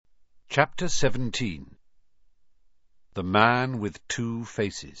Chapter 17. The Man with Two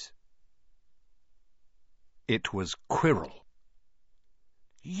Faces. It was Quirrell.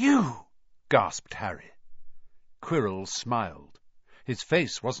 "You!" gasped Harry. Quirrell smiled. His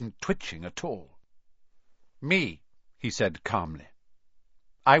face wasn't twitching at all. "Me," he said calmly.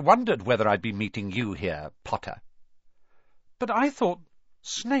 "I wondered whether I'd be meeting you here, Potter." "But I thought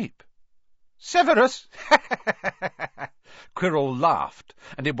Snape." "Severus!" Quirrell laughed,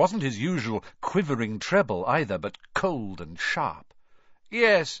 and it wasn't his usual quivering treble either, but cold and sharp.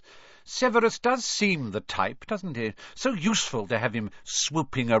 "Yes, Severus does seem the type, doesn't he? So useful to have him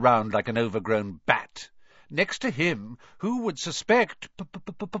swooping around like an overgrown bat. Next to him, who would suspect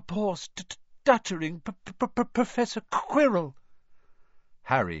poor stuttering Professor Quirrell?"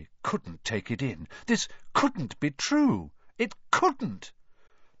 Harry couldn't take it in. This couldn't be true. It couldn't.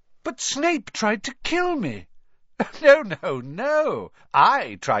 "But Snape tried to kill me." No.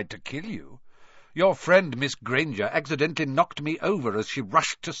 I tried to kill you. Your friend Miss Granger accidentally knocked me over as she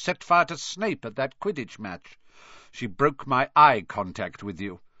rushed to set fire to Snape at that Quidditch match. She broke my eye contact with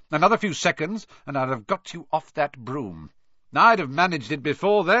you. Another few seconds, and I'd have got you off that broom. I'd have managed it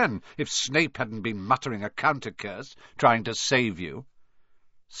before then, if Snape hadn't been muttering a counter-curse, trying to save you."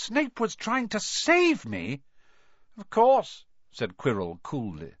 "Snape was trying to save me?" "Of course," said Quirrell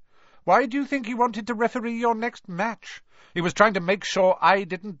coolly. "Why do you think he wanted to referee your next match? He was trying to make sure I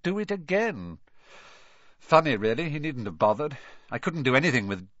didn't do it again. Funny, really, he needn't have bothered. I couldn't do anything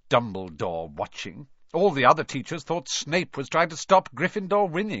with Dumbledore watching. All the other teachers thought Snape was trying to stop Gryffindor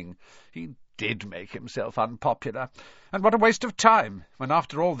winning. He did make himself unpopular. And what a waste of time, when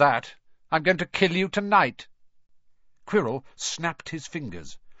after all that, I'm going to kill you tonight." Quirrell snapped his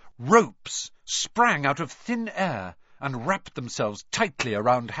fingers. Ropes sprang out of thin air and wrapped themselves tightly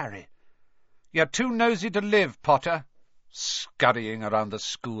around Harry. "You're too nosy to live, Potter, scurrying around the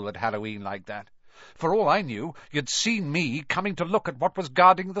school at Halloween like that. For all I knew, you'd seen me coming to look at what was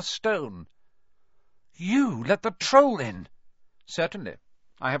guarding the stone." "You let the troll in?" "Certainly.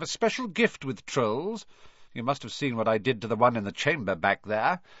 I have a special gift with trolls. You must have seen what I did to the one in the chamber back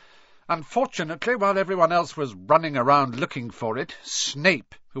there. Unfortunately, while everyone else was running around looking for it,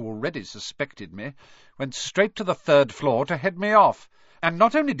 Snape, who already suspected me, went straight to the third floor to head me off. And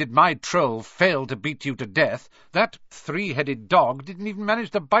not only did my troll fail to beat you to death, that three-headed dog didn't even manage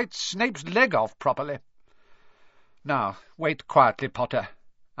to bite Snape's leg off properly. Now, wait quietly, Potter.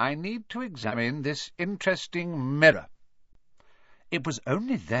 I need to examine this interesting mirror." It was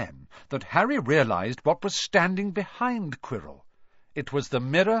only then that Harry realized what was standing behind Quirrell. It was the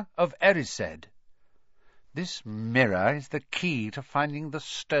mirror of Erised. "This mirror is the key to finding the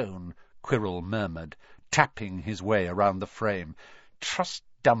stone," Quirrell murmured, tapping his way around the frame. "Trust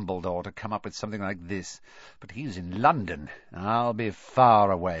Dumbledore to come up with something like this. But he's in London. I'll be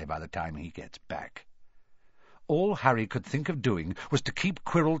far away by the time he gets back." All Harry could think of doing was to keep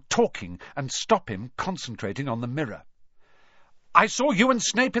Quirrell talking and stop him concentrating on the mirror. "I saw you and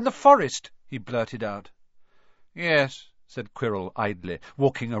Snape in the forest," he blurted out. "Yes," said Quirrell idly,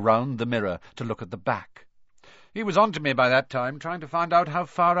 walking around the mirror to look at the back. "He was on to me by that time, trying to find out how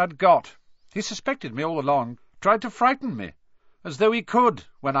far I'd got. He suspected me all along, tried to frighten me, as though he could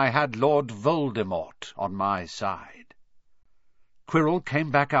when I had Lord Voldemort on my side." Quirrell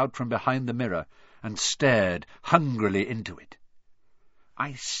came back out from behind the mirror and stared hungrily into it.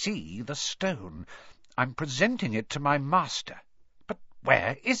 "I see the stone. I'm presenting it to my master. But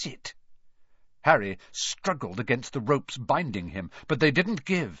where is it?" Harry struggled against the ropes binding him, but they didn't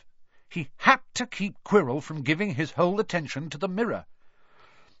give. He had to keep Quirrell from giving his whole attention to the mirror.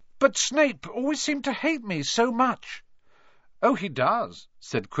 "But Snape always seemed to hate me so much." "Oh, he does,"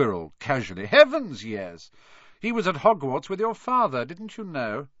 said Quirrell casually. "Heavens, yes. He was at Hogwarts with your father, didn't you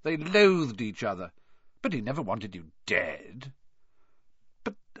know? They loathed each other. But he never wanted you dead."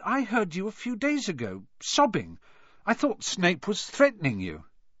 "But I heard you a few days ago, sobbing. I thought Snape was threatening you."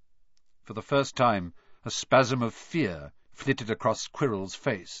 For the first time, a spasm of fear flitted across Quirrell's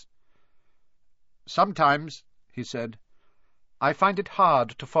face. "Sometimes," he said, "I find it hard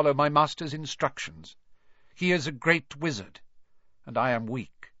to follow my master's instructions. He is a great wizard, and I am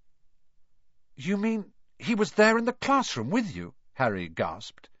weak." "You mean he was there in the classroom with you?" Harry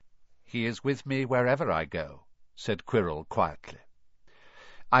gasped. "He is with me wherever I go," said Quirrell quietly.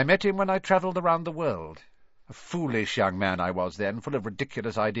 "I met him when I travelled around the world. A foolish young man I was then, full of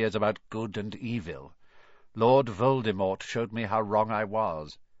ridiculous ideas about good and evil. Lord Voldemort showed me how wrong I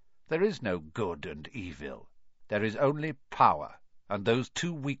was. There is no good and evil. There is only power, and those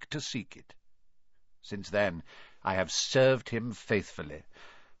too weak to seek it. Since then I have served him faithfully,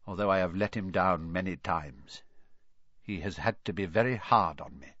 although I have let him down many times. He has had to be very hard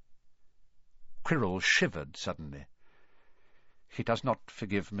on me. Quirrell shivered suddenly. He does not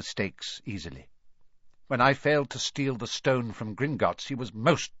forgive mistakes easily. When I failed to steal the stone from Gringotts, he was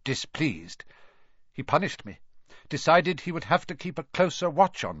most displeased. He punished me, decided he would have to keep a closer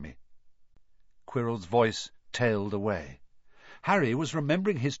watch on me. Quirrell's voice tailed away. Harry was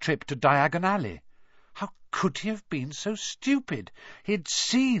remembering his trip to Diagon Alley. How could he have been so stupid? He'd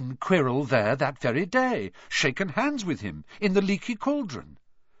seen Quirrell there that very day, shaken hands with him in the Leaky Cauldron.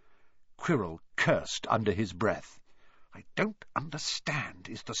 Quirrell cursed under his breath. I don't understand.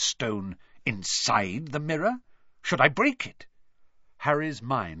 Is the stone inside the mirror? Should I break it? Harry's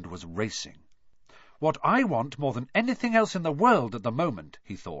mind was racing. What I want more than anything else in the world at the moment,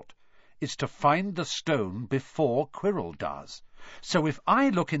 he thought, is to find the stone before Quirrell does. So if I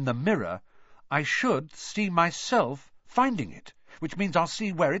look in the mirror, I should see myself finding it, which means I'll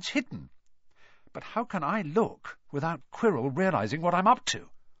see where it's hidden. But how can I look without Quirrell realizing what I'm up to?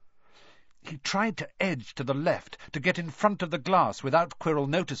 He tried to edge to the left, to get in front of the glass without Quirrell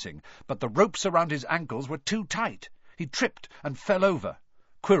noticing, but the ropes around his ankles were too tight. He tripped and fell over.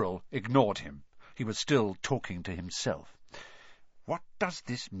 Quirrell ignored him. He was still talking to himself. What does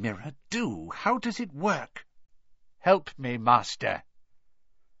this mirror do? How does it work? Help me, master.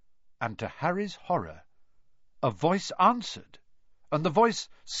 And to Harry's horror, a voice answered, and the voice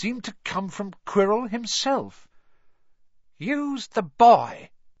seemed to come from Quirrell himself. Use the boy.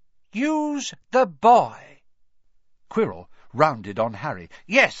 Use the boy. Quirrell rounded on Harry.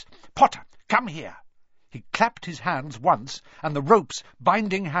 Yes, Potter, come here. He clapped his hands once, and the ropes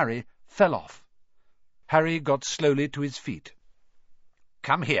binding Harry fell off. Harry got slowly to his feet.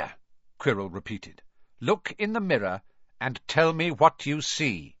 Come here, Quirrell repeated. Look in the mirror and tell me what you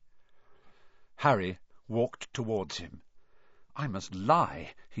see. Harry walked towards him. I must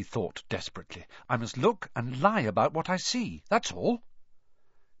lie, he thought desperately. I must look and lie about what I see, that's all.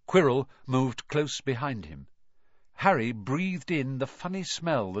 Quirrell moved close behind him. Harry breathed in the funny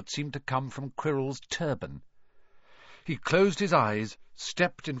smell that seemed to come from Quirrell's turban. He closed his eyes,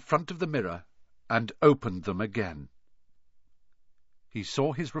 stepped in front of the mirror, and opened them again. He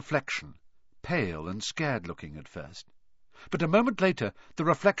saw his reflection, pale and scared-looking at first. But a moment later the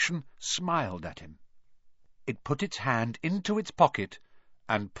reflection smiled at him. It put its hand into its pocket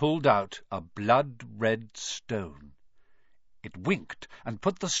and pulled out a blood-red stone. It winked and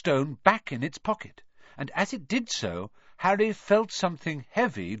put the stone back in its pocket, and as it did so, Harry felt something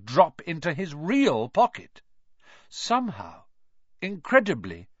heavy drop into his real pocket. Somehow,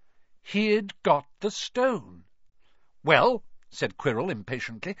 incredibly, he'd got the stone. Well, said Quirrell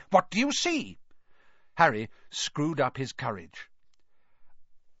impatiently, what do you see? Harry screwed up his courage.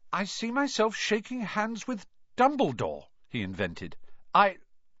 I see myself shaking hands with Dumbledore, he invented.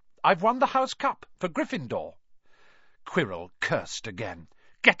 I've won the House Cup for Gryffindor. Quirrell cursed again.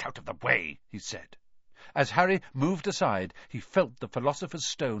 Get out of the way, he said. As Harry moved aside, he felt the Philosopher's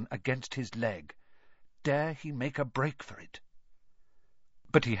Stone against his leg. Dare he make a break for it?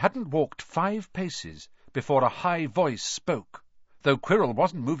 But he hadn't walked 5 paces before a high voice spoke, though Quirrell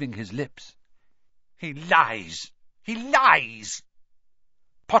wasn't moving his lips. He lies! He lies!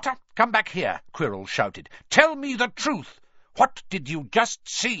 Potter, come back here, Quirrell shouted. Tell me the truth! What did you just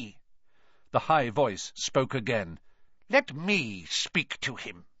see? The high voice spoke again. Let me speak to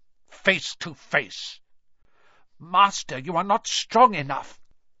him, face to face. Master, you are not strong enough.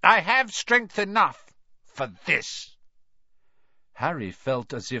 I have strength enough for this. Harry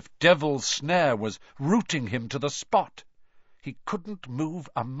felt as if Devil's Snare was rooting him to the spot. He couldn't move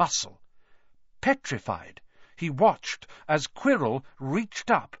a muscle. Petrified, he watched as Quirrell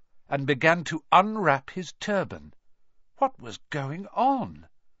reached up and began to unwrap his turban. What was going on?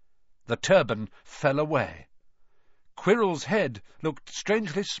 The turban fell away. Quirrell's head looked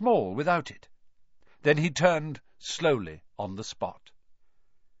strangely small without it. Then he turned slowly on the spot.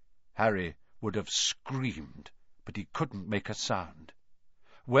 Harry would have screamed, but he couldn't make a sound.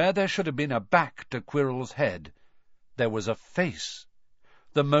 Where there should have been a back to Quirrell's head, there was a face.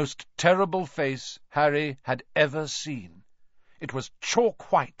 The most terrible face Harry had ever seen. It was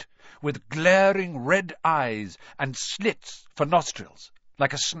chalk-white, with glaring red eyes and slits for nostrils,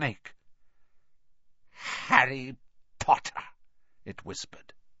 like a snake. Harry Potter, it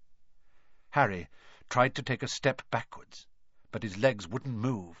whispered. Harry tried to take a step backwards, but his legs wouldn't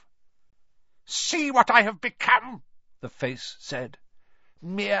move. See what I have become, the face said.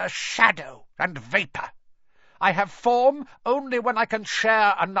 Mere shadow and vapour. I have form only when I can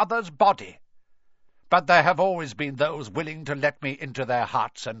share another's body. But there have always been those willing to let me into their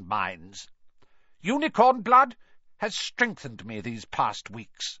hearts and minds. Unicorn blood has strengthened me these past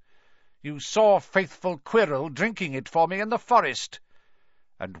weeks. You saw faithful Quirrell drinking it for me in the forest,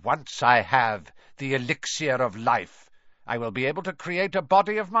 And once I have the elixir of life, I will be able to create a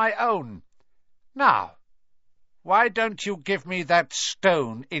body of my own. Now, why don't you give me that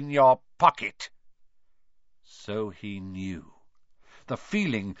stone in your pocket?" So he knew. The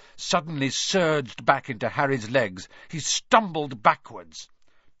feeling suddenly surged back into Harry's legs. He stumbled backwards.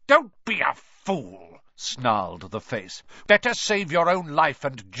 "Don't be a fool," snarled the face. "Better save your own life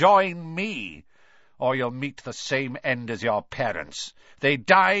and join me, or you'll meet the same end as your parents. They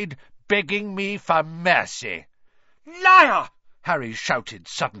died begging me for mercy." "Liar!" Harry shouted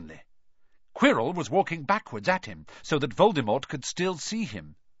suddenly. Quirrell was walking backwards at him, so that Voldemort could still see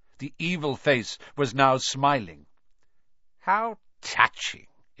him. The evil face was now smiling. "How touching,"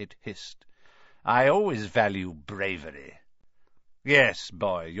 it hissed. "I always value bravery. Yes,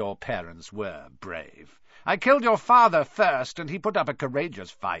 boy, your parents were brave. I killed your father first, and he put up a courageous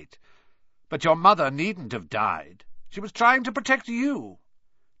fight. But your mother needn't have died. She was trying to protect you.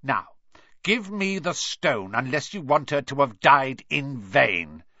 Now, give me the stone, unless you want her to have died in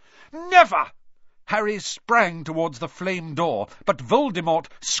vain." "Never!" Harry sprang towards the flame door, but Voldemort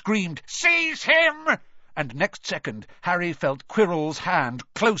screamed, "Seize him!" And next second Harry felt Quirrell's hand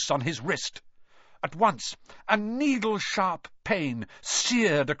close on his wrist. At once a needle-sharp pain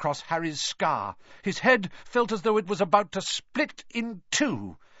seared across Harry's scar. His head felt as though it was about to split in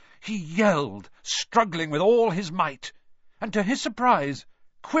two. He yelled, struggling with all his might, and to his surprise,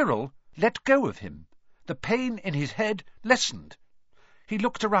 Quirrell let go of him. The pain in his head lessened. He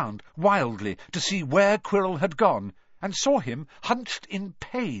looked around wildly to see where Quirrell had gone, and saw him hunched in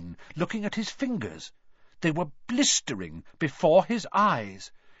pain, looking at his fingers. They were blistering before his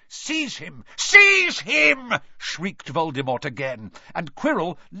eyes. "Seize him! Seize him!" shrieked Voldemort again, and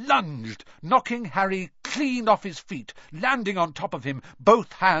Quirrell lunged, knocking Harry clean off his feet, landing on top of him,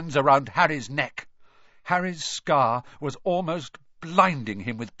 both hands around Harry's neck. Harry's scar was almost blinding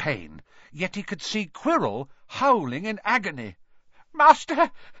him with pain, yet he could see Quirrell howling in agony.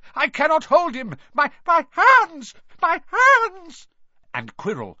 "Master, I cannot hold him! My hands! My hands!" And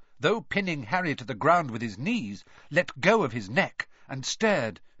Quirrell, though pinning Harry to the ground with his knees, let go of his neck and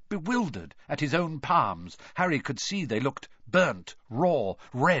stared, bewildered, at his own palms. Harry could see they looked burnt, raw,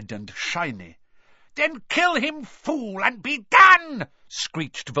 red and shiny. "Then kill him, fool, and be done!"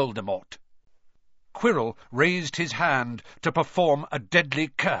 screeched Voldemort. Quirrell raised his hand to perform a deadly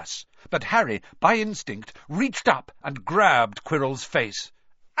curse, but Harry, by instinct, reached up and grabbed Quirrell's face.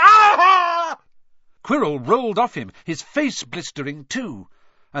 "Ah!" Quirrell rolled off him, his face blistering too.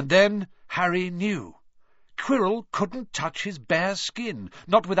 And then Harry knew. Quirrell couldn't touch his bare skin,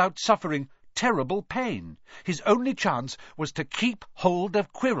 not without suffering terrible pain. His only chance was to keep hold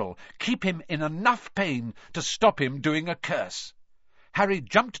of Quirrell, keep him in enough pain to stop him doing a curse. Harry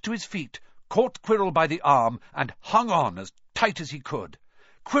jumped to his feet, caught Quirrell by the arm, and hung on as tight as he could.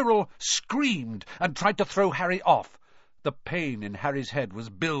 Quirrell screamed and tried to throw Harry off. The pain in Harry's head was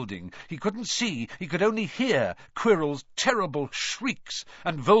building. He couldn't see, he could only hear Quirrell's terrible shrieks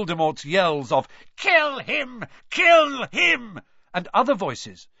and Voldemort's yells of, "Kill him! Kill him!" and other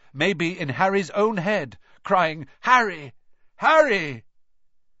voices, maybe in Harry's own head, crying, "Harry! Harry!"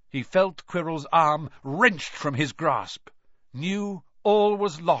 He felt Quirrell's arm wrenched from his grasp, knew all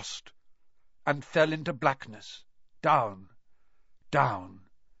was lost, and fell into blackness, down, down,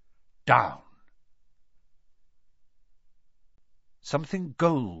 down. Something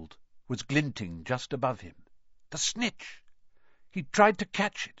gold was glinting just above him. The snitch! He tried to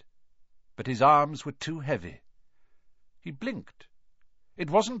catch it, but his arms were too heavy. He blinked.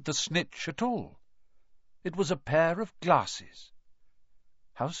 It wasn't the snitch at all. It was a pair of glasses.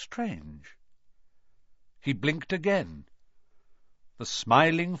 How strange. He blinked again. The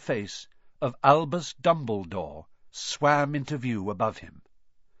smiling face of Albus Dumbledore swam into view above him.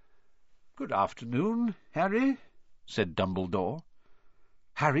 "Good afternoon, Harry," said Dumbledore.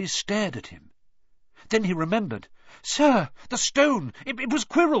 Harry stared at him. Then he remembered. "Sir, the stone! It was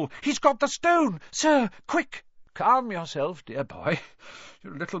Quirrell! He's got the stone! Sir, quick!" "Calm yourself, dear boy.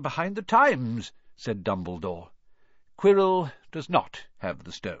 You're a little behind the times," said Dumbledore. "Quirrell does not have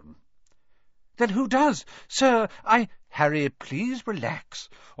the stone." "Then who does? Sir, "Harry, please relax,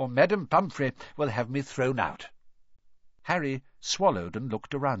 or Madame Pomfrey will have me thrown out." Harry swallowed and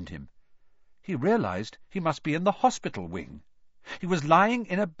looked around him. He realized he must be in the hospital wing. He was lying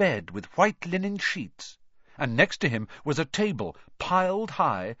in a bed with white linen sheets, and next to him was a table piled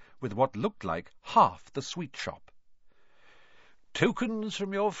high with what looked like half the sweet shop. "Tokens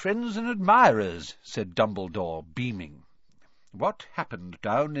from your friends and admirers," said Dumbledore, beaming. "What happened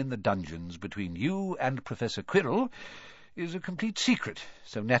down in the dungeons between you and Professor Quirrell is a complete secret,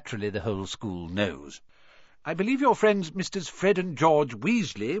 so naturally the whole school knows. I believe your friends Messrs. Fred and George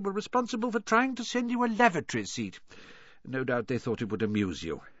Weasley were responsible for trying to send you a lavatory seat. No doubt they thought it would amuse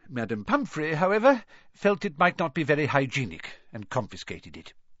you. Madame Pumphrey, however, felt it might not be very hygienic, and confiscated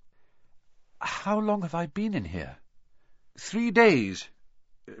it. How long have I been in here? 3 days.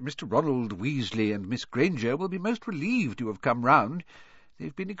 Mr. Ronald Weasley and Miss Granger will be most relieved you have come round.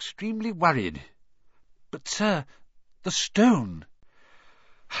 They've been extremely worried. But, sir, the stone—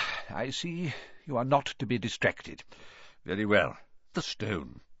 I see you are not to be distracted. Very well, the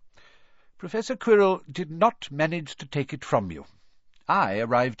stone. Professor Quirrell did not manage to take it from you. I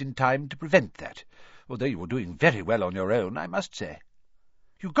arrived in time to prevent that, although you were doing very well on your own, I must say.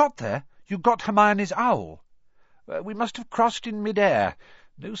 You got there? You got Hermione's owl? We must have crossed in mid-air.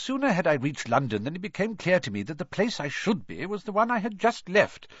 No sooner had I reached London than it became clear to me that the place I should be was the one I had just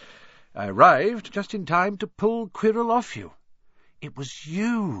left. I arrived just in time to pull Quirrell off you. It was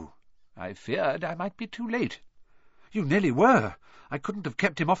you. I feared I might be too late. You nearly were. I couldn't have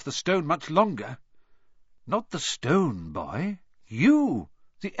kept him off the stone much longer. Not the stone, boy. You.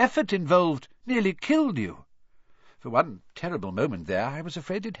 The effort involved nearly killed you. For one terrible moment there I was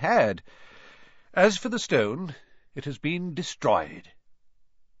afraid it had. As for the stone, it has been destroyed.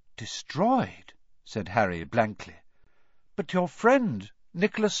 Destroyed? Said Harry blankly. But your friend,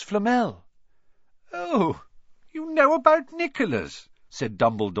 Nicholas Flamel— Oh, you know about Nicholas, said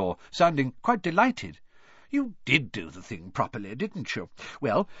Dumbledore, sounding quite delighted. You did do the thing properly, didn't you?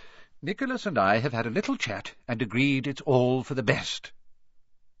 Well, Nicholas and I have had a little chat and agreed it's all for the best.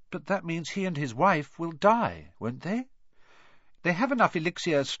 But that means he and his wife will die, won't they? They have enough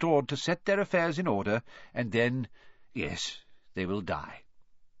elixir stored to set their affairs in order, and then, yes, they will die.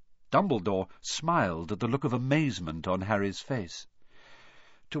 Dumbledore smiled at the look of amazement on Harry's face.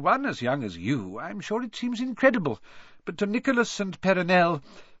 To one as young as you, I'm sure it seems incredible, but to Nicholas and Perenelle,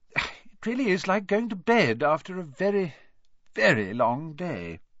 it really is like going to bed after a very, very long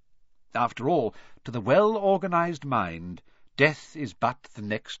day. After all, to the well-organized mind, death is but the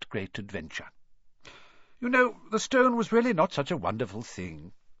next great adventure. You know, the stone was really not such a wonderful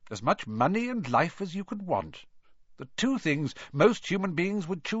thing. As much money and life as you could want. The 2 things most human beings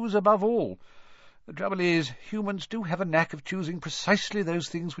would choose above all. The trouble is, humans do have a knack of choosing precisely those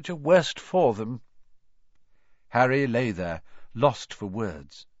things which are worst for them. Harry lay there, lost for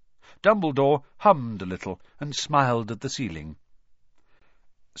words. Dumbledore hummed a little and smiled at the ceiling.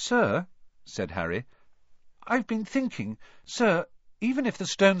 "Sir," said Harry, "I've been thinking, sir, even if the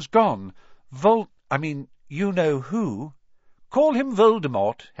stone's gone, you-know-who—" "Call him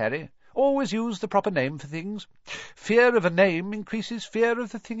Voldemort, Harry. Always use the proper name for things. Fear of a name increases fear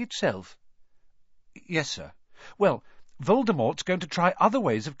of the thing itself." "Yes, sir. Well, Voldemort's going to try other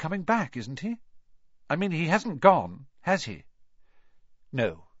ways of coming back, isn't he? I mean, he hasn't gone, has he?"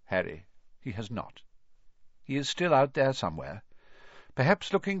 "No, Harry, he has not. He is still out there somewhere,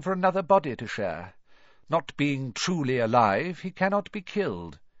 perhaps looking for another body to share. Not being truly alive, he cannot be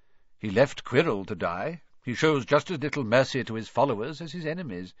killed. He left Quirrell to die. He shows just as little mercy to his followers as his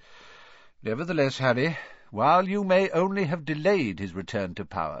enemies. Nevertheless, Harry, while you may only have delayed his return to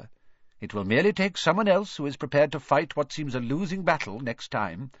power, it will merely take someone else who is prepared to fight what seems a losing battle next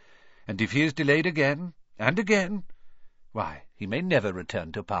time, and if he is delayed again and again, why, he may never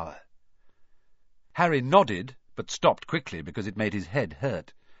return to power." Harry nodded, but stopped quickly because it made his head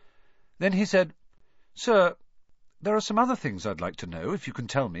hurt. Then he said, "Sir, there are some other things I'd like to know, if you can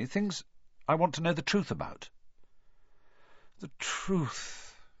tell me, things I want to know the truth about." "The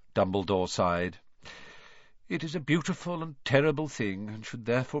truth," Dumbledore sighed. "It is a beautiful and terrible thing, and should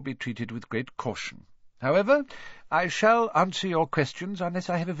therefore be treated with great caution. However, I shall answer your questions unless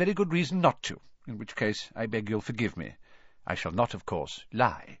I have a very good reason not to, in which case I beg you'll forgive me. I shall not, of course,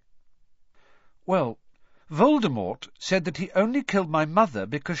 lie." "Well, Voldemort said that he only killed my mother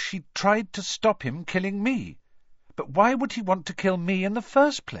because she tried to stop him killing me. But why would he want to kill me in the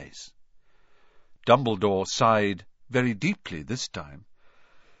first place?" Dumbledore sighed very deeply this time.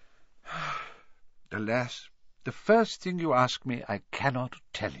 "Alas, the first thing you ask me I cannot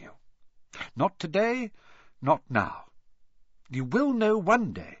tell you. Not today, not now. You will know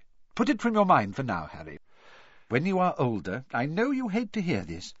one day. Put it from your mind for now, Harry. When you are older, I know you hate to hear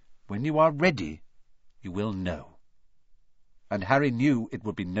this, when you are ready, you will know." And Harry knew it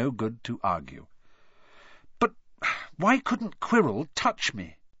would be no good to argue. "But why couldn't Quirrell touch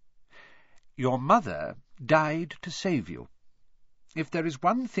me?" "Your mother died to save you. If there is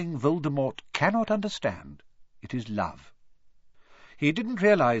one thing Voldemort cannot understand, it is love. He didn't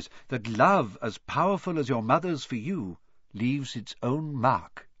realize that love, as powerful as your mother's for you, leaves its own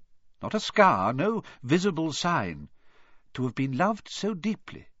mark. Not a scar, no visible sign. To have been loved so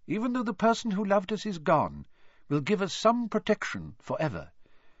deeply, Even though the person who loved us is gone, will give us some protection forever.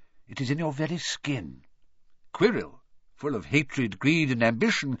 It is in your very skin. Quirrell, full of hatred, greed, and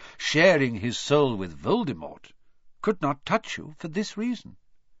ambition, sharing his soul with Voldemort, could not touch you for this reason.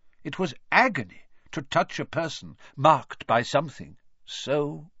 It was agony to touch a person marked by something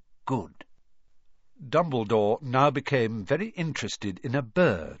so good. Dumbledore now became very interested in a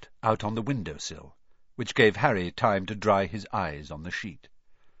bird out on the window-sill, which gave Harry time to dry his eyes on the sheet.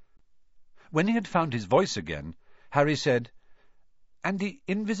 When he had found his voice again, Harry said, "And the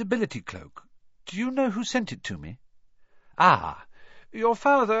invisibility cloak, do you know who sent it to me?" "Ah, your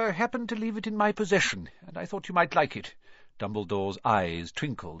father happened to leave it in my possession, and I thought you might like it." Dumbledore's eyes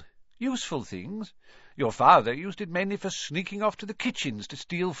twinkled. "Useful things. Your father used it mainly for sneaking off to the kitchens to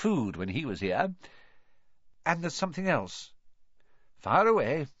steal food when he was here." "And there's something else." "Fire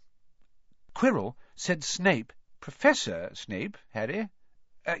away." "Quirrell said Snape—" "Professor Snape, Harry?"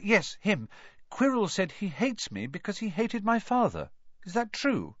 "Yes, him. Quirrell said he hates me because he hated my father. Is that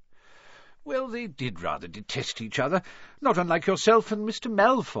true?" "Well, they did rather detest each other, not unlike yourself and Mr.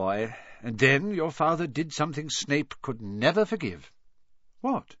 Malfoy. And then your father did something Snape could never forgive."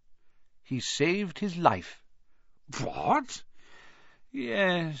 "What?" "He saved his life." "What?"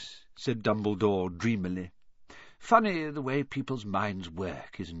 "Yes," said Dumbledore dreamily. "Funny the way people's minds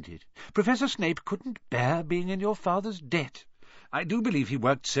work, isn't it? Professor Snape couldn't bear being in your father's debt. I do believe he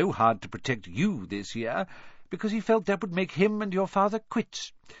worked so hard to protect you this year, because he felt that would make him and your father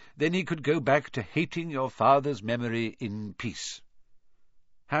quits. Then he could go back to hating your father's memory in peace."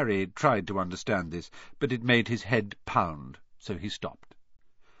 Harry tried to understand this, but it made his head pound, so he stopped.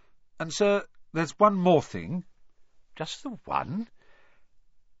 "And, sir, there's one more thing." "Just the one?"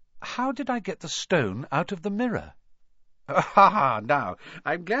 "How did I get the stone out of the mirror?" Now,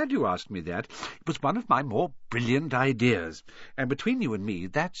 I'm glad you asked me that. It was one of my more brilliant ideas, and between you and me,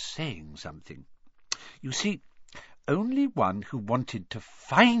 that's saying something. You see, only one who wanted to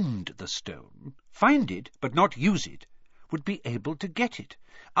find the stone, find it but not use it, would be able to get it.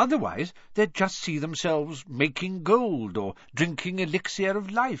 Otherwise, they'd just see themselves making gold or drinking elixir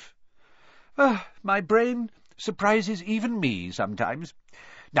of life. My brain surprises even me sometimes.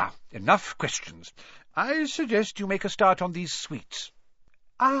 Now, enough questions. I suggest you make a start on these sweets.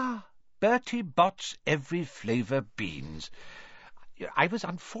 Bertie Bott's Every Flavour beans. I was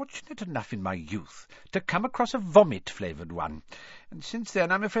unfortunate enough in my youth to come across a vomit-flavoured one, and since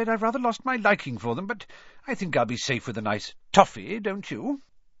then I'm afraid I've rather lost my liking for them, but I think I'll be safe with a nice toffee, don't you?"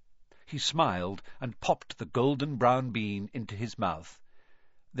 He smiled and popped the golden-brown bean into his mouth.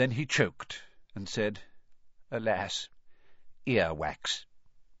 Then he choked and said, "Alas, earwax."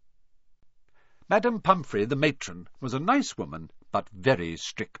 Madame Pumphrey, the matron, was a nice woman, but very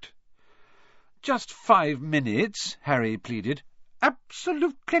strict. "Just 5 minutes," Harry pleaded.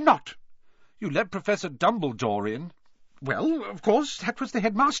 "Absolutely not. You let Professor Dumbledore in." "Well, of course, that was the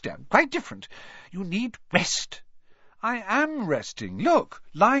headmaster. Quite different. You need rest." "I am resting. Look,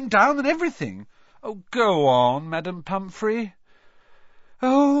 lying down and everything." "Oh, go on, Madame Pumphrey."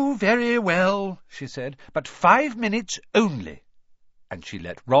 "Oh, very well," she said, "but 5 minutes only." And she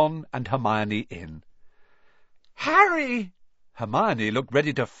let Ron and Hermione in. "Harry!" Hermione looked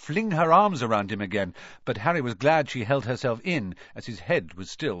ready to fling her arms around him again, but Harry was glad she held herself in, as his head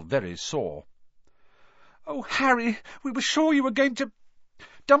was still very sore. "Oh, Harry, we were sure you were going to—"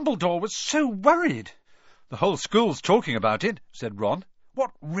 Dumbledore was so worried. "The whole school's talking about it," said Ron.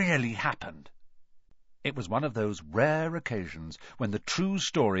 "What really happened?" It was one of those rare occasions when the true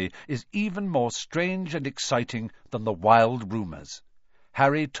story is even more strange and exciting than the wild rumours.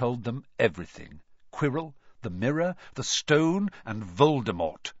 Harry told them everything. Quirrell, the mirror, the stone, and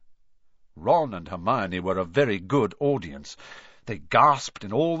Voldemort. Ron and Hermione were a very good audience. They gasped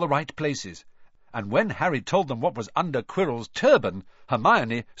in all the right places, and when Harry told them what was under Quirrell's turban,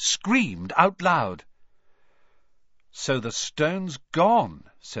 Hermione screamed out loud. "So the stone's gone,"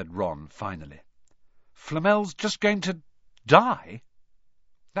 said Ron finally. "Flamel's just going to die?"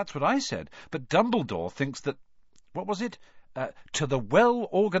 "That's what I said, but Dumbledore thinks that— what was it? To the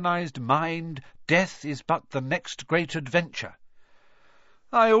well-organised mind, death is but the next great adventure."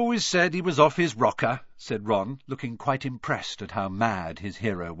 "I always said he was off his rocker," said Ron, looking quite impressed at how mad his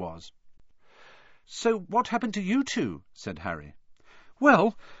hero was. "So what happened to you two?" said Harry.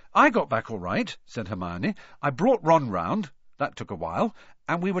 "Well, I got back all right," said Hermione. "I brought Ron round. That took a while,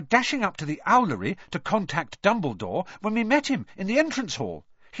 and we were dashing up to the Owlery to contact Dumbledore when we met him in the entrance hall.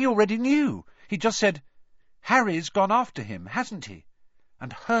 He already knew. He just said, 'Harry's gone after him, hasn't he?'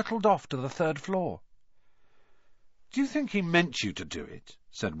 and hurtled off to the 3rd floor. "Do you think he meant you to do it?"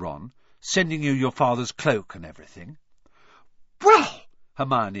 said Ron, "sending you your father's cloak and everything?" "Well!"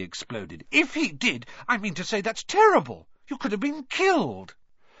 Hermione exploded. "If he did, I mean to say that's terrible. You could have been killed."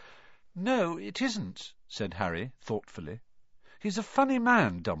 "No, it isn't," said Harry, thoughtfully. "He's a funny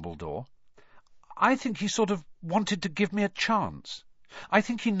man, Dumbledore. I think he sort of wanted to give me a chance. I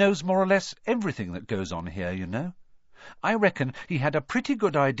think he knows more or less everything that goes on here, you know. I reckon he had a pretty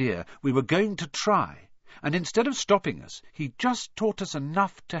good idea we were going to try, and instead of stopping us, he just taught us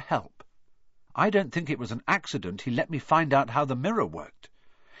enough to help. I don't think it was an accident he let me find out how the mirror worked.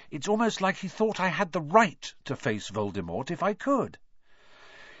 It's almost like he thought I had the right to face Voldemort if I could."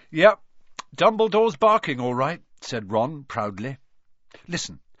 "Yep, Dumbledore's barking all right," said Ron proudly.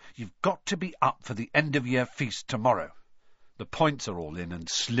 "Listen, you've got to be up for the end-of-year feast tomorrow. The points are all in, and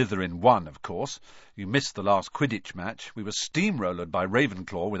Slytherin won, of course. You missed the last Quidditch match. We were steamrollered by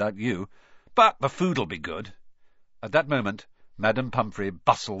Ravenclaw without you. But the food'll be good." At that moment, Madame Pomfrey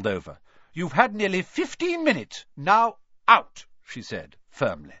bustled over. "You've had nearly 15 minutes. Now out," she said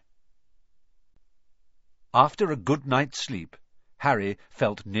firmly. After a good night's sleep, Harry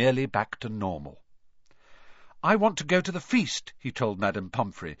felt nearly back to normal. "I want to go to the feast," he told Madame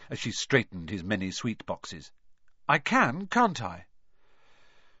Pomfrey as she straightened his many sweet boxes. "I can, can't I?"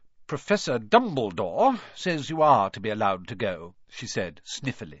 "Professor Dumbledore says you are to be allowed to go," she said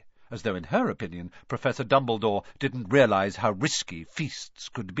sniffily, as though in her opinion Professor Dumbledore didn't realize how risky feasts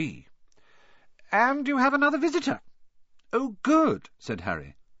could be. "And you have another visitor." "Oh, good," said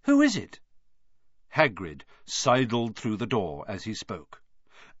Harry. "Who is it?" Hagrid sidled through the door as he spoke.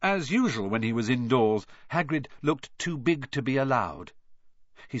 As usual when he was indoors, Hagrid looked too big to be allowed.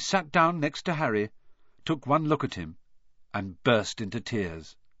 He sat down next to Harry, took one look at him, and burst into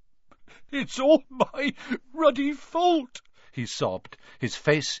tears. "It's all my ruddy fault," he sobbed, his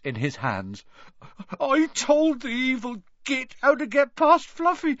face in his hands. "I told the evil git how to get past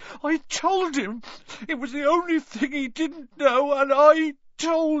Fluffy. I told him. It was the only thing he didn't know, and I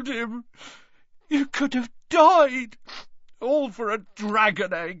told him. You could have died, all for a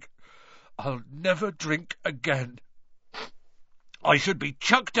dragon egg. I'll never drink again. I should be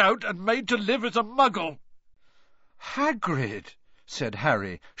chucked out and made to live as a muggle." "Hagrid," said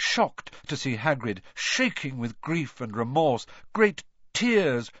Harry, shocked to see Hagrid shaking with grief and remorse, great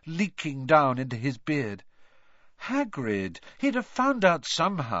tears leaking down into his beard. "Hagrid, he'd have found out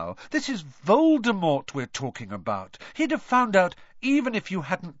somehow. This is Voldemort we're talking about. He'd have found out even if you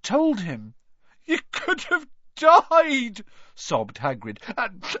hadn't told him." "You could have died," sobbed Hagrid,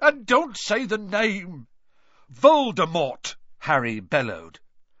 and don't say the name." "Voldemort!" Harry bellowed,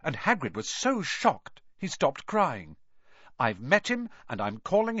 and Hagrid was so shocked he stopped crying. "I've met him, and I'm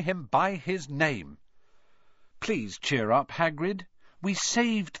calling him by his name." "Please cheer up, Hagrid. We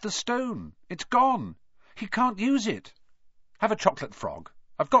saved the stone. It's gone. He can't use it. Have a chocolate frog.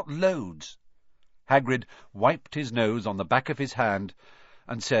 I've got loads." Hagrid wiped his nose on the back of his hand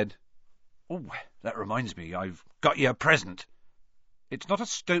and said, "Oh, that reminds me, I've got you a present." "It's not a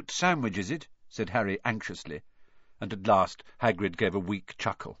stoat sandwich, is it?" said Harry anxiously, and at last Hagrid gave a weak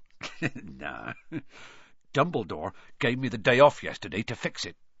chuckle. "Nah. Dumbledore gave me the day off yesterday to fix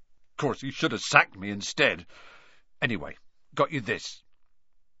it. Of course, he should have sacked me instead. Anyway, got you this."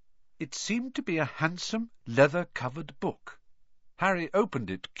 It seemed to be a handsome, leather-covered book. Harry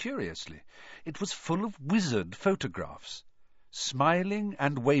opened it curiously. It was full of wizard photographs. Smiling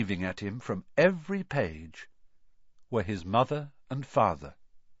and waving at him from every page were his mother and father.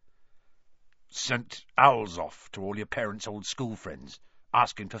 "Sent owls off to all your parents' old school friends,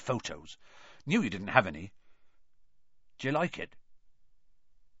 asking for photos. Knew you didn't have any. Do you like it?"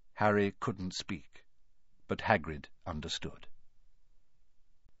 Harry couldn't speak, but Hagrid understood.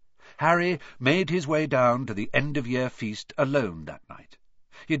 Harry made his way down to the end-of-year feast alone that night.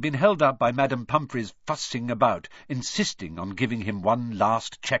 He had been held up by Madame Pomfrey's fussing about, insisting on giving him one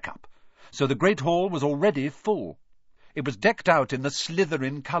last check-up, so the great hall was already full. It was decked out in the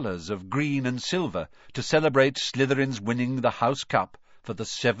Slytherin colours of green and silver to celebrate Slytherin's winning the House Cup for the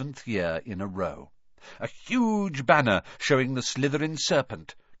 7th year in a row. A huge banner showing the Slytherin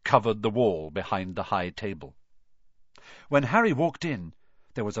serpent covered the wall behind the high table. When Harry walked in,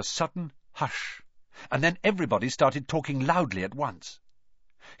 there was a sudden hush, and then everybody started talking loudly at once.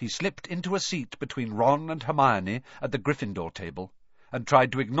 He slipped into a seat between Ron and Hermione at the Gryffindor table, and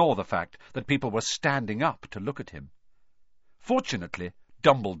tried to ignore the fact that people were standing up to look at him. Fortunately,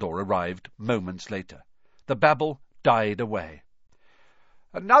 Dumbledore arrived moments later. The babble died away.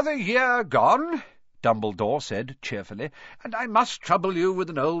 "Another year gone," Dumbledore said cheerfully, "and I must trouble you with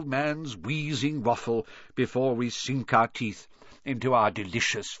an old man's wheezing waffle before we sink our teeth into our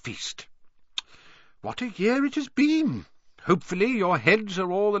delicious feast. What a year it has been! Hopefully your heads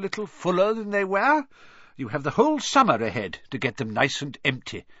are all a little fuller than they were. You have the whole summer ahead to get them nice and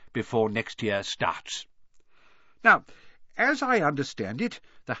empty before next year starts. Now, as I understand it,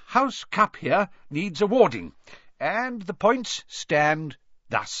 the House Cup here needs awarding, and the points stand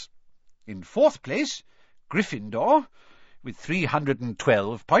thus. In fourth place, Gryffindor, with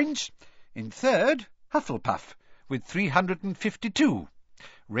 312 points. In third, Hufflepuff, with 352.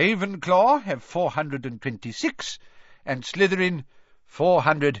 Ravenclaw have 426, and Slytherin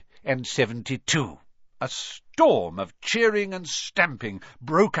 472. A storm of cheering and stamping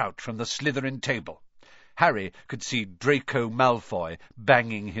broke out from the Slytherin table. Harry could see Draco Malfoy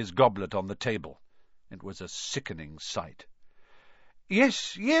banging his goblet on the table. It was a sickening sight.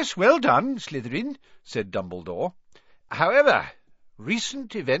 "Yes, well done, Slytherin," said Dumbledore. "However,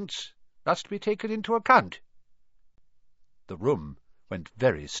 recent events must be taken into account." The room went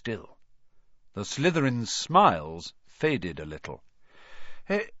very still. The Slytherin's smiles faded a little.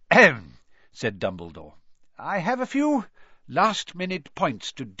 "Ahem," said Dumbledore. "I have a few last-minute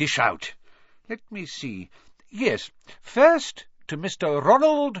points to dish out. Let me see. Yes, first to Mr.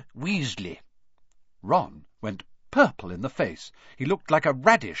 Ronald Weasley." Ron went purple in the face. He looked like a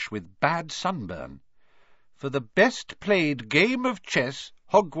radish with bad sunburn. "For the best-played game of chess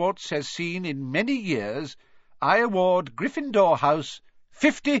Hogwarts has seen in many years, I award Gryffindor House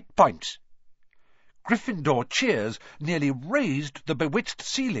 50 points." Gryffindor cheers nearly raised the bewitched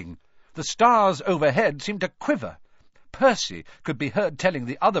ceiling. The stars overhead seemed to quiver. Percy could be heard telling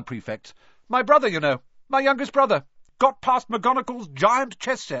the other prefects, "My brother, you know, my youngest brother, got past McGonagall's giant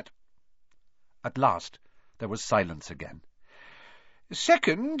chess set." At last there was silence again.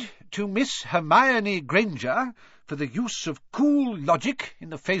 "Second, to Miss Hermione Granger, for the use of cool logic in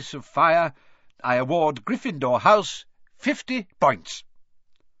the face of fire, I award Gryffindor House 50 points."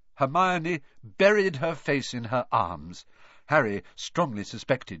 Hermione buried her face in her arms. Harry strongly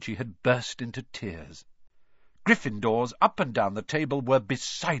suspected she had burst into tears. Gryffindors up and down the table were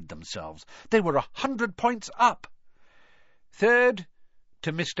beside themselves. They were 100 points up. "Third,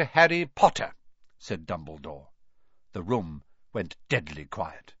 to Mr. Harry Potter," said Dumbledore. The room went deadly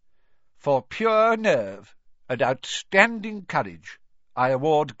quiet. "For pure nerve and outstanding courage, I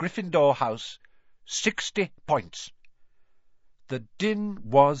award Gryffindor House 60 points." The din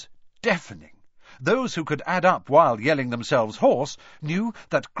was deafening. Those who could add up while yelling themselves hoarse knew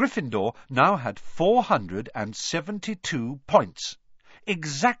that Gryffindor now had 472 points,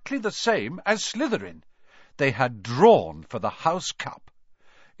 exactly the same as Slytherin. They had drawn for the House Cup.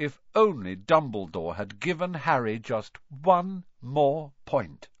 If only Dumbledore had given Harry just one more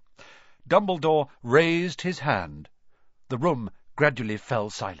point. Dumbledore raised his hand. The room gradually fell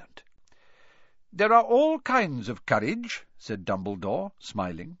silent. "There are all kinds of courage," said Dumbledore,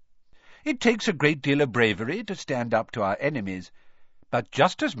 smiling. "It takes a great deal of bravery to stand up to our enemies, but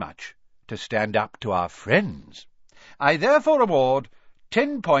just as much to stand up to our friends. I therefore award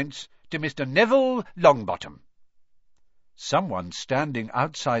 10 points to Mr. Neville Longbottom." Someone standing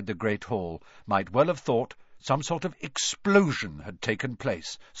outside the Great Hall might well have thought some sort of explosion had taken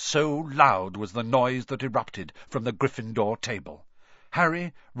place, so loud was the noise that erupted from the Gryffindor table.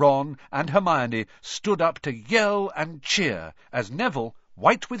 Harry, Ron, and Hermione stood up to yell and cheer as Neville,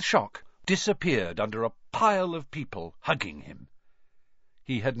 white with shock, disappeared under a pile of people hugging him.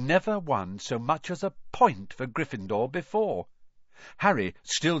 He had never won so much as a point for Gryffindor before. Harry,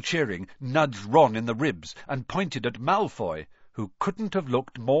 still cheering, nudged Ron in the ribs and pointed at Malfoy, who couldn't have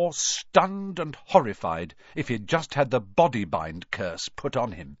looked more stunned and horrified if he'd just had the body-bind curse put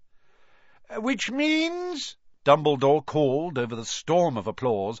on him. "Which means," Dumbledore called over the storm of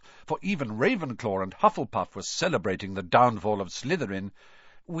applause, for even Ravenclaw and Hufflepuff were celebrating the downfall of Slytherin,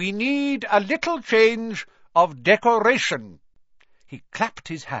 "we need a little change of decoration." He clapped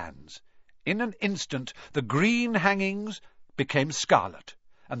his hands. In an instant the green hangings became scarlet,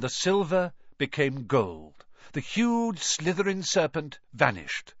 and the silver became gold. The huge Slytherin serpent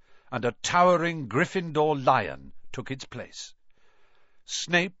vanished, and a towering Gryffindor lion took its place.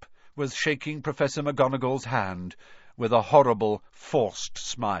 Snape was shaking Professor McGonagall's hand with a horrible, forced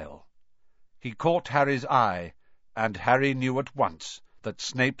smile. He caught Harry's eye, and Harry knew at once that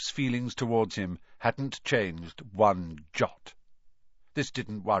Snape's feelings towards him hadn't changed one jot. This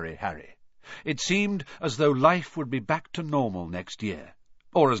didn't worry Harry. It seemed as though life would be back to normal next year,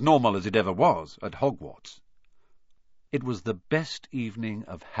 or as normal as it ever was at Hogwarts. It was the best evening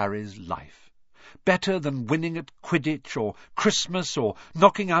of Harry's life, better than winning at Quidditch or Christmas or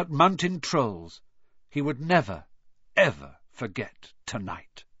knocking out mountain trolls. He would never, ever forget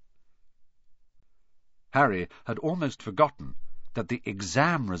tonight. Harry had almost forgotten that the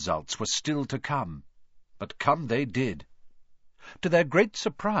exam results were still to come, but come they did. to their great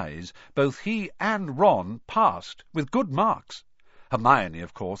surprise, both he and Ron passed, with good marks. Hermione,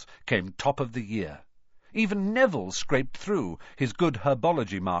 of course, came top of the year. Even Neville scraped through, his good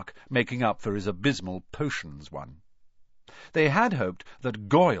herbology mark making up for his abysmal potions one. They had hoped that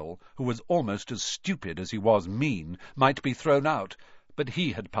Goyle, who was almost as stupid as he was mean, might be thrown out, but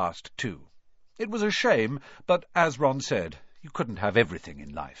he had passed too. It was a shame, but, as Ron said, you couldn't have everything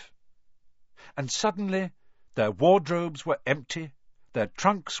in life. And suddenly their wardrobes were empty, their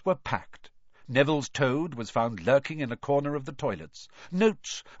trunks were packed. Neville's toad was found lurking in a corner of the toilets.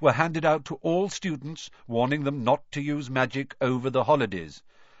 Notes were handed out to all students, warning them not to use magic over the holidays.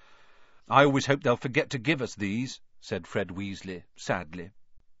 "I always hope they'll forget to give us these," said Fred Weasley, sadly.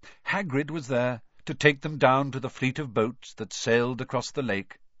 Hagrid was there to take them down to the fleet of boats that sailed across the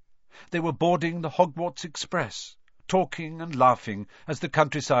lake. They were boarding the Hogwarts Express, talking and laughing as the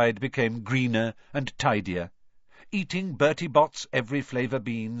countryside became greener and tidier, eating Bertie Bott's every flavour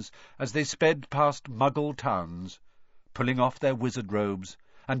beans as they sped past Muggle towns, pulling off their wizard robes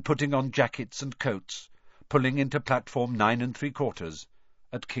and putting on jackets and coats, pulling into platform 9 3/4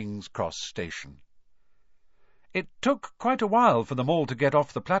 at King's Cross Station. It took quite a while for them all to get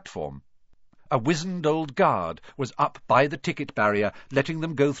off the platform. A wizened old guard was up by the ticket barrier, letting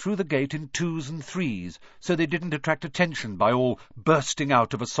them go through the gate in 2s and 3s, so they didn't attract attention by all bursting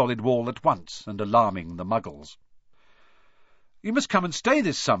out of a solid wall at once and alarming the Muggles. "You must come and stay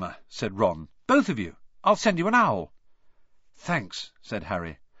this summer," said Ron. "Both of you. I'll send you an owl." "Thanks," said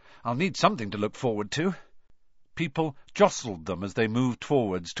Harry. "I'll need something to look forward to." People jostled them as they moved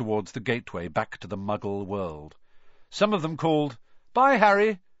forwards towards the gateway back to the Muggle world. Some of them called, "Bye,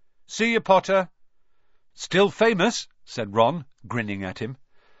 Harry. See you, Potter." "Still famous?" said Ron, grinning at him.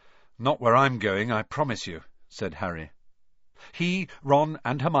 "Not where I'm going, I promise you," said Harry. He, Ron,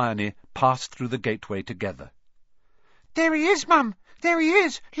 and Hermione passed through the gateway together. "There he is, Mum! There he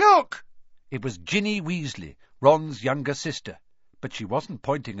is! Look!" It was Ginny Weasley, Ron's younger sister, but she wasn't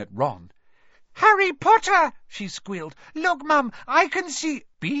pointing at Ron. "Harry Potter!" she squealed. "Look, Mum, I can see—"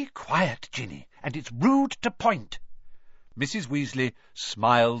 "Be quiet, Ginny, and it's rude to point." Mrs. Weasley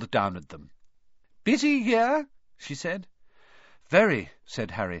smiled down at them. "Busy here?" she said. "Very,"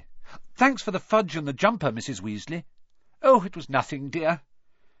 said Harry. "Thanks for the fudge and the jumper, Mrs. Weasley." "Oh, it was nothing, dear."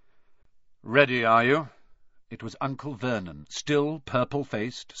 "Ready, are you?" It was Uncle Vernon, still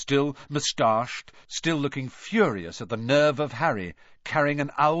purple-faced, still moustached, still looking furious at the nerve of Harry, carrying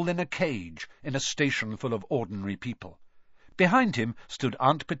an owl in a cage in a station full of ordinary people. Behind him stood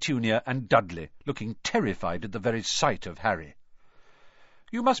Aunt Petunia and Dudley, looking terrified at the very sight of Harry.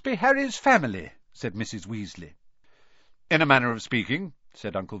 "You must be Harry's family," said Mrs. Weasley. "In a manner of speaking,"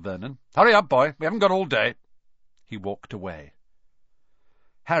 said Uncle Vernon. "Hurry up, boy. We haven't got all day." He walked away.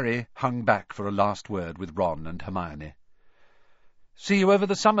 Harry hung back for a last word with Ron and Hermione. "See you over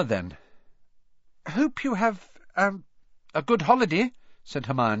the summer, then." "Hope you have, a good holiday," said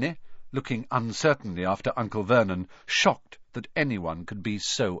Hermione, looking uncertainly after Uncle Vernon, shocked that anyone could be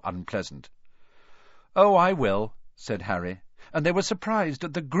so unpleasant. "Oh, I will," said Harry, and they were surprised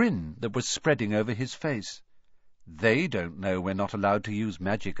at the grin that was spreading over his face. "They don't know we're not allowed to use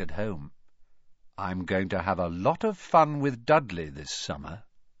magic at home. I'm going to have a lot of fun with Dudley this summer."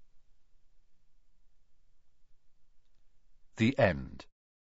 The End.